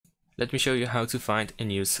Let me show you how to find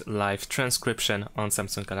and use live transcription on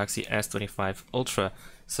Samsung Galaxy S25 Ultra.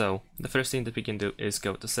 So the first thing that we can do is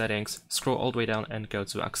go to settings, scroll all the way down and go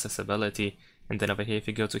to accessibility. And then over here, if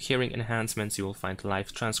you go to hearing enhancements, you will find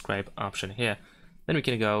live transcribe option here. Then we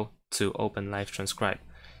can go to open live transcribe.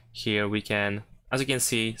 Here we can, as you can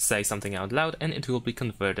see, say something out loud and it will be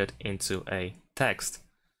converted into a text.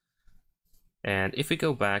 And if we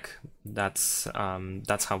go back, that's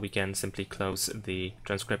how we can simply close the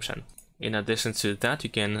transcription. In addition to that,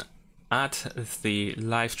 you can add the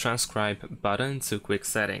live transcribe button to quick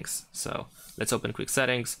settings. So let's open quick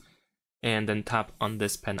settings and then tap on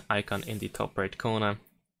this pen icon in the top right corner,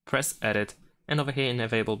 press edit, and over here in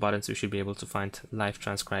available buttons you should be able to find live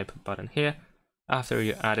transcribe button here. After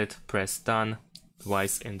you add it, press done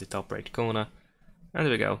twice in the top right corner. And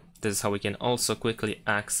there we go. This is how we can also quickly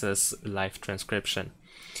access live transcription.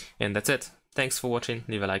 And that's it. Thanks for watching.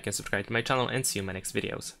 Leave a like and subscribe to my channel and see you in my next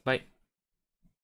videos. Bye.